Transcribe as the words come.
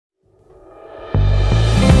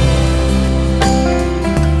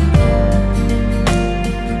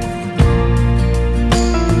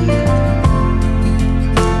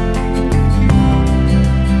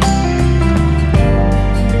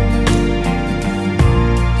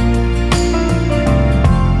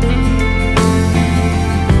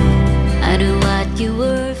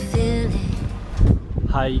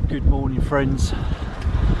Hey, good morning friends.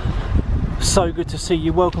 So good to see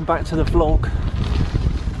you. Welcome back to the vlog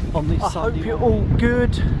on this Sunday. I hope you're all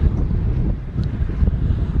good.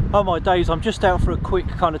 Oh my days, I'm just out for a quick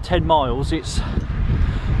kind of 10 miles. It's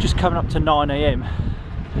just coming up to 9 AM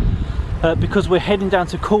because we're heading down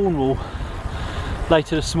to Cornwall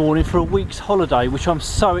later this morning for a week's holiday, which I'm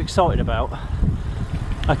so excited about.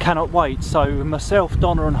 I cannot wait. So myself,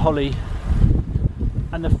 Donna and Holly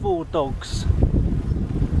and the 4 dogs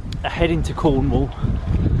are heading to Cornwall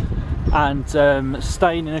and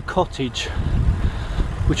staying in a cottage,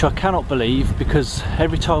 which I cannot believe, because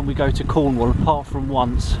every time we go to Cornwall, apart from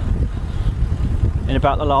once in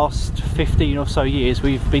about the last 15 or so years,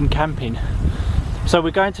 we've been camping. So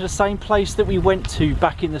we're going to the same place that we went to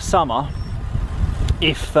back in the summer.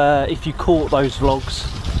 If you caught those vlogs,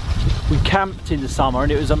 we camped in the summer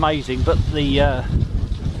and it was amazing, but the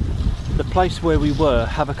place where we were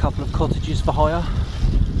have a couple of cottages for hire.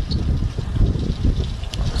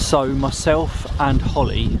 So myself and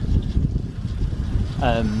Holly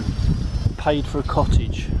paid for a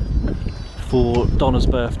cottage for Donna's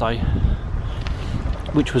birthday,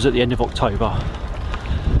 which was at the end of October.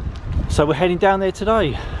 So we're heading down there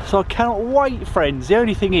today. So I cannot wait, friends. The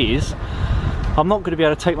only thing is, I'm not going to be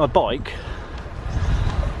able to take my bike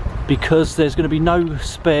because there's going to be no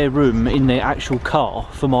spare room in the actual car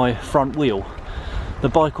for my front wheel. The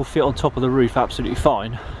bike will fit on top of the roof absolutely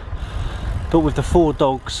fine, but with the 4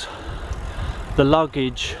 dogs, the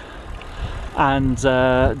luggage and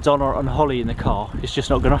Donna and Holly in the car, it's just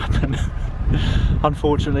not going to happen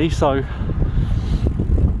unfortunately. So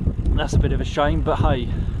that's a bit of a shame, but hey,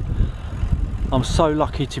 I'm so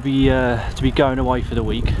lucky to be going away for the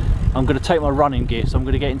week. I'm going to take my running gear, so I'm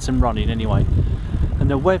going to get in some running anyway. And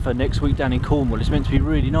the weather next week down in Cornwall is meant to be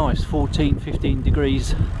really nice, 14-15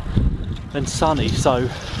 degrees and sunny, so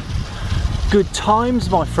good times,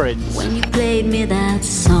 my friends. When you played me that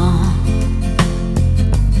song,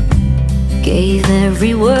 gave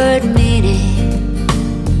every word meaning,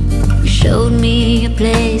 you showed me a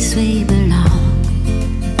place we belong,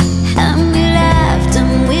 and we laughed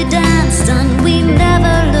and we danced and we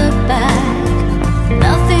never looked back.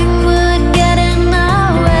 Nothing would get in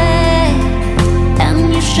our way,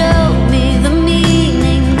 and you showed me the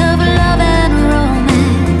meaning of love and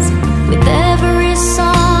romance with every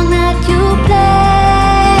song that you play.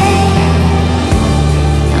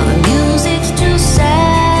 Now the music's too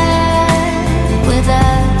sad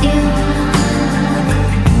without you.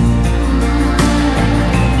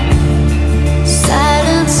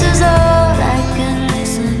 Silence is all I can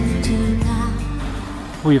listen to now.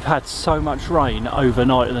 We've had so much rain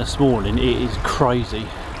overnight and this morning, it is crazy.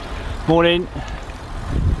 Morning.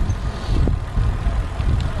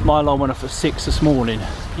 My alarm went off at 6 this morning.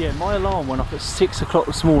 Yeah, my alarm went off at 6 o'clock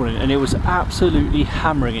this morning and it was absolutely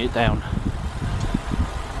hammering it down.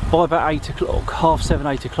 By about 8 o'clock, half 7,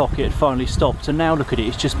 8 o'clock, it had finally stopped, and now look at it,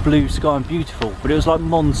 it's just blue sky and beautiful. But it was like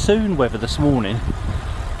monsoon weather this morning,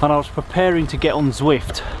 and I was preparing to get on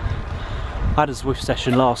Zwift. I had a Zwift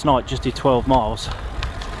session last night, just did 12 miles.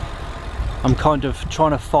 I'm kind of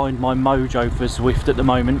trying to find my mojo for Zwift at the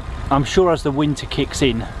moment. I'm sure as the winter kicks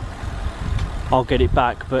in, I'll get it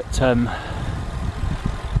back, but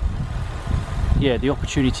yeah, the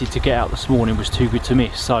opportunity to get out this morning was too good to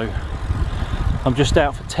miss. So I'm just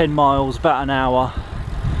out for 10 miles, about an hour,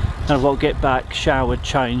 and I've got to get back, showered,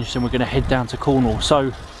 changed, and we're going to head down to Cornwall.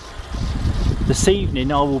 So this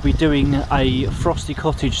evening I will be doing a frosty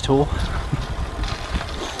cottage tour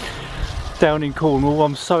down in Cornwall.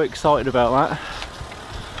 I'm so excited about that.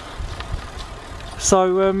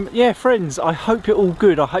 So yeah, friends, I hope you're all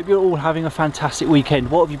good. I hope you're all having a fantastic weekend.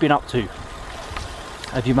 What have you been up to?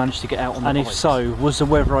 Have you managed to get out on the bikes? And if so, was the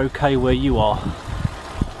weather okay where you are?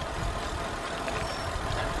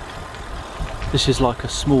 This is like a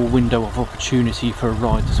small window of opportunity for a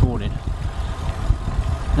ride this morning.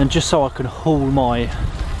 And just so I can haul my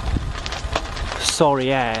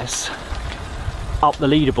sorry ass up the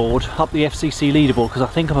leaderboard, up the FCC leaderboard, because I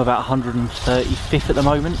think I'm about 135th at the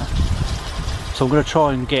moment. So I'm going to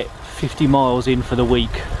try and get 50 miles in for the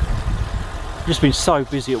week. I've just been so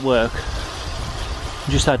busy at work.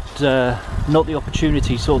 Just had not the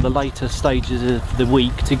opportunity, sort of the later stages of the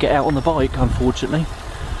week, to get out on the bike, unfortunately.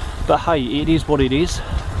 But hey, it is what it is.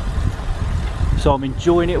 So I'm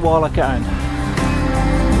enjoying it while I can.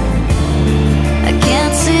 I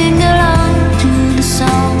can't sing along to the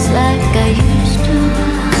songs like I used to.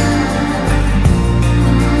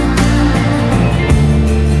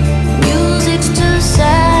 Music's too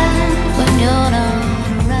sad when you're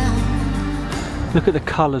not around. Look at the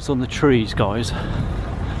colours on the trees, guys.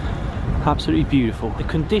 Absolutely beautiful. The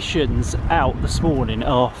conditions out this morning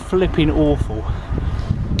are flipping awful.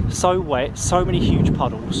 So wet, so many huge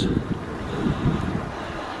puddles,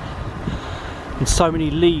 and so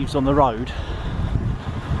many leaves on the road.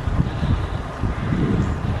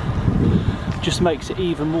 Just makes it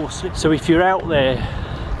even more slippery. So if you're out there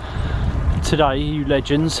today, you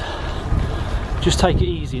legends, just take it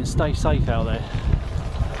easy and stay safe out there.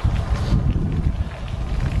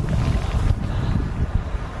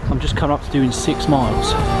 I'm just coming up to doing 6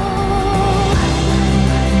 miles.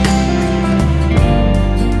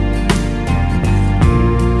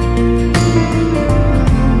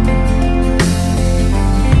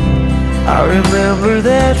 I remember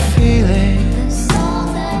that feeling.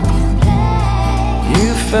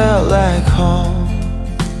 You felt like home.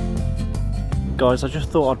 Guys, I just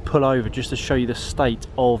thought I'd pull over just to show you the state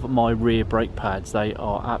of my rear brake pads. They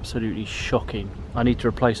are absolutely shocking. I need to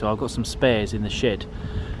replace them. I've got some spares in the shed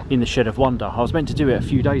of wonder. I was meant to do it a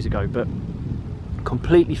few days ago, but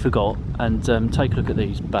completely forgot. And take a look at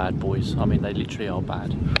these bad boys. I mean, they literally are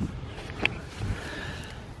bad.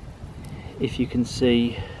 If you can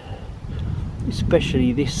see,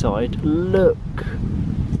 especially this side, look.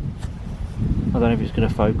 I don't know if it's going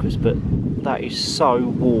to focus, but that is so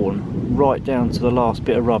worn right down to the last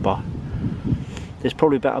bit of rubber. There's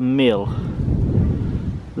probably about a mil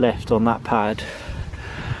left on that pad,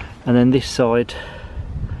 and then this side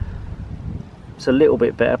it's a little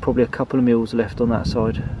bit better, probably a couple of mils left on that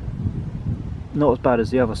side. Not as bad as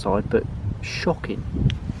the other side, but shocking.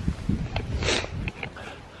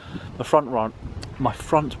 My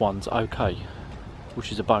front one's okay,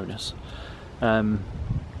 which is a bonus.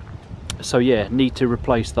 So yeah, need to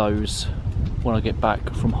replace those when I get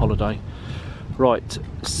back from holiday. Right,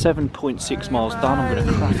 7.6 miles done, I'm going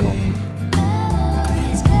to crack on.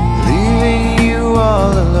 Leaving you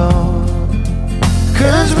all alone.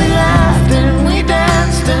 'Cause we laughed and we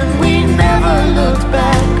danced and we never looked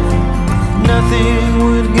back. Nothing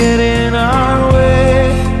would get in our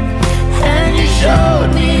way. And you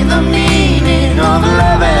showed me the meaning of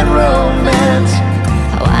love and romance.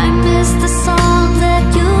 Oh, I miss the song that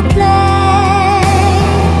you play.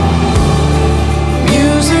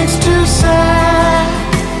 Music's too sad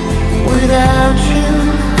without you.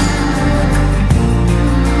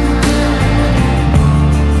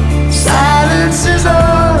 Silence is all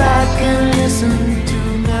I can listen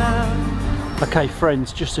to now. Okay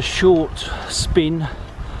friends, just a short spin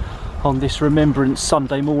on this Remembrance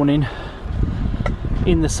Sunday morning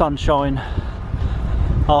in the sunshine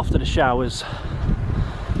after the showers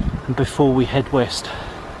and before we head west.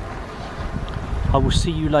 I will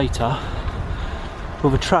see you later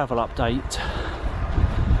with a travel update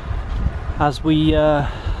as we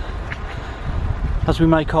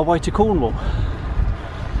make our way to Cornwall.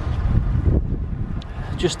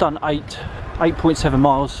 Just done 8.7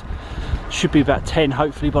 miles. Should be about 10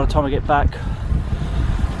 hopefully by the time I get back,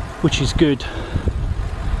 which is good.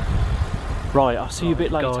 Right, I'll see you a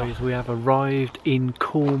bit later. Guys, we have arrived in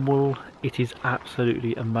Cornwall. It is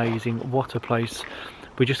absolutely amazing. What a place.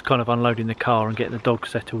 We're just kind of unloading the car and getting the dog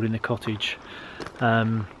settled in the cottage.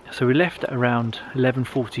 So we left at around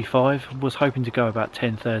 11:45. Was hoping to go about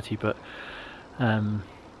 10:30, but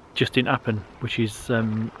just didn't happen, which is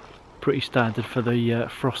pretty standard for the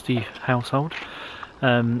Frosty household.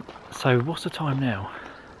 So what's the time now?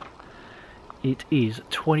 It is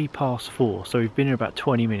 20 past 4, so we've been here about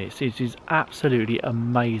 20 minutes. It is absolutely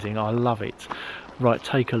amazing. I love it. Right,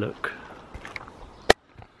 take a look.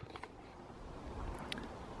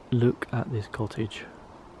 Look at this cottage.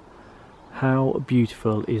 How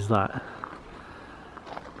beautiful is that?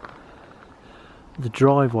 The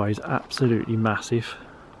driveway is absolutely massive.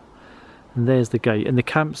 And there's the gate, and the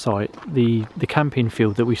campsite, the camping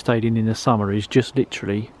field that we stayed in the summer is just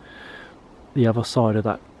literally the other side of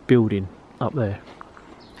that building up there.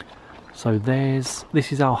 So this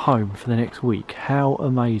is our home for the next week. How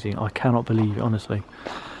amazing. I cannot believe it, honestly.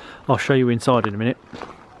 I'll show you inside in a minute.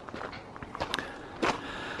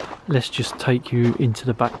 Let's just take you into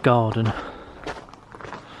the back garden.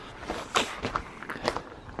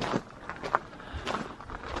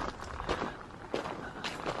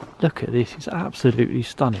 Look at this, it's absolutely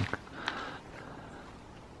stunning.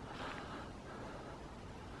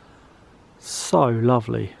 So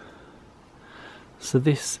lovely. So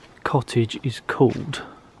this cottage is called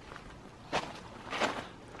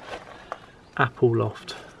Apple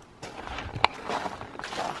Loft.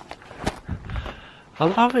 I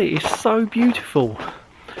love it, it's so beautiful.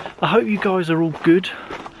 I hope you guys are all good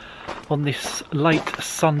on this late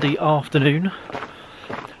Sunday afternoon.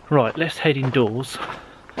 Right, let's head indoors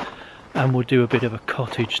and we'll do a bit of a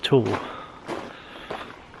cottage tour.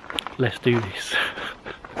 let's do this.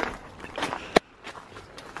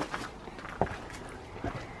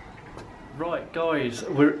 Right guys,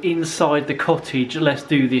 we're inside the cottage, let's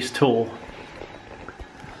do this tour.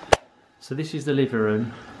 So this is the living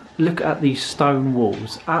room. Look at these stone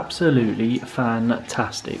walls, absolutely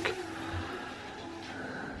fantastic.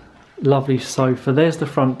 Lovely sofa, there's the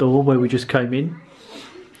front door where we just came in.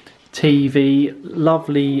 TV,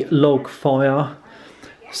 lovely log fire.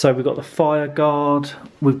 So we've got the fire guard,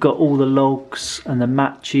 we've got all the logs and the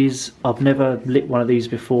matches. I've never lit one of these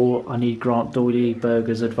before. I need Grant Doyley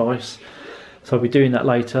Burger's advice. So I'll be doing that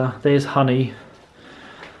later. There's Honey,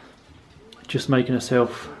 just making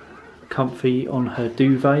herself comfy on her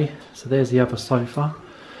duvet. So there's the other sofa.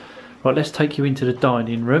 Right, let's take you into the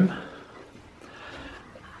dining room.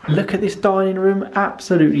 Look at this dining room,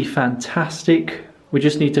 absolutely fantastic. We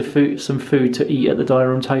just need some food to eat at the dining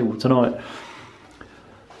room table tonight.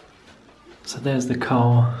 So there's the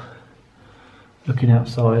car, looking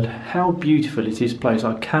outside. How beautiful is this place?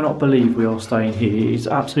 I cannot believe we are staying here. It's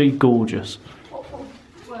absolutely gorgeous.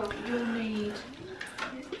 Well, you'll need...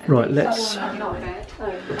 Right, let's...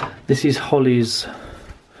 This is Holly's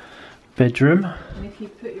bedroom. And if you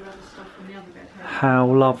put your other stuff on the other bed... How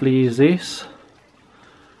lovely is this?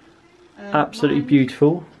 Absolutely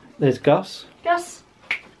beautiful. There's Gus. Gus,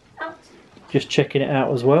 out. Just checking it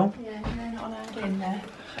out as well. Yeah, they're not allowed in there.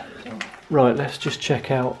 Right, let's just check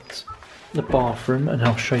out the bathroom and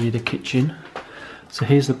I'll show you the kitchen. So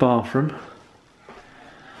here's the bathroom.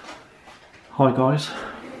 Hi guys.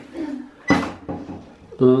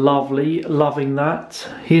 Lovely, loving that.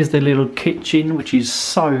 Here's the little kitchen, which is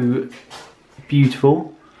so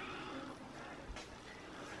beautiful.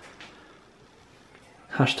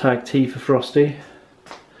 Hashtag tea for Frosty.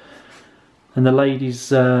 And the ladies,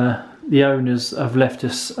 the owners have left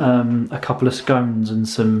us a couple of scones and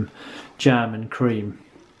some jam and cream,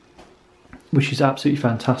 which is absolutely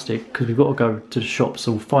fantastic because we've got to go to the shops,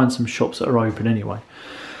 so we'll find some shops that are open anyway.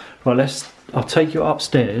 Right, I'll take you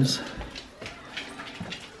upstairs.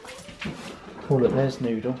 Oh look, there's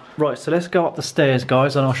Noodle. Right, so let's go up the stairs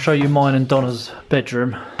guys and I'll show you mine and Donna's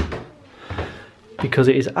bedroom because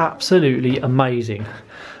it is absolutely amazing.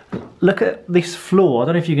 Look at this floor, I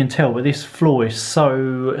don't know if you can tell, but this floor is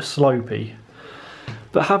so slopey.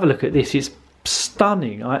 But have a look at this, it's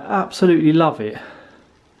stunning, I absolutely love it.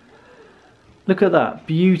 Look at that,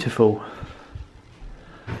 beautiful.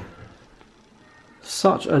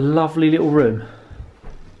 Such a lovely little room.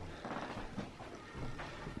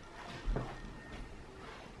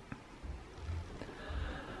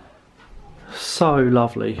 So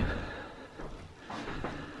lovely.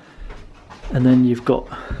 And then you've got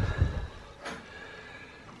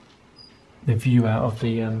the view out of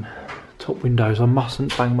the top windows. I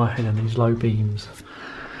mustn't bang my head on these low beams.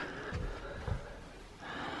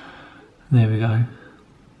 There we go.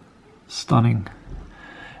 Stunning.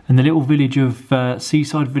 And the little village of,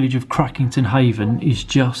 seaside village of Crackington Haven is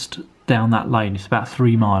just down that lane. It's about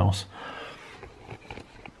 3 miles.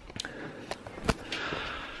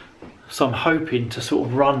 So I'm hoping to sort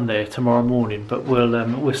of run there tomorrow morning, but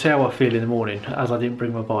we'll see how I feel in the morning, as I didn't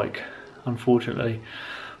bring my bike, unfortunately.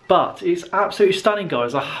 But it's absolutely stunning,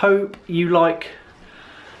 guys. I hope you like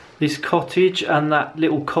this cottage and that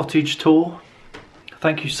little cottage tour.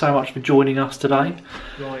 Thank you so much for joining us today.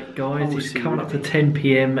 Right, guys, it's coming up to 10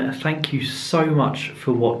 PM. Thank you so much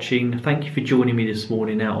for watching. Thank you for joining me this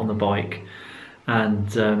morning out on the bike.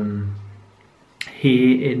 And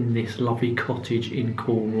here in this lovely cottage in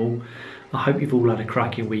Cornwall. I hope you've all had a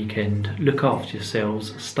cracking weekend. Look after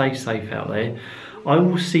yourselves, stay safe out there. I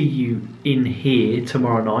will see you in here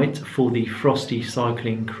tomorrow night for the Frosty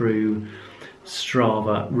Cycling Crew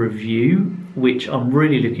Strava review, which I'm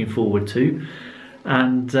really looking forward to.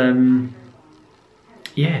 And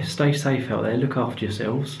yeah, stay safe out there, look after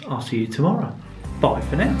yourselves. I'll see you tomorrow. Bye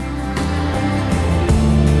for now.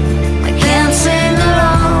 I can't sing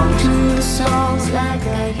along to the songs like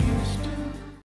I used to.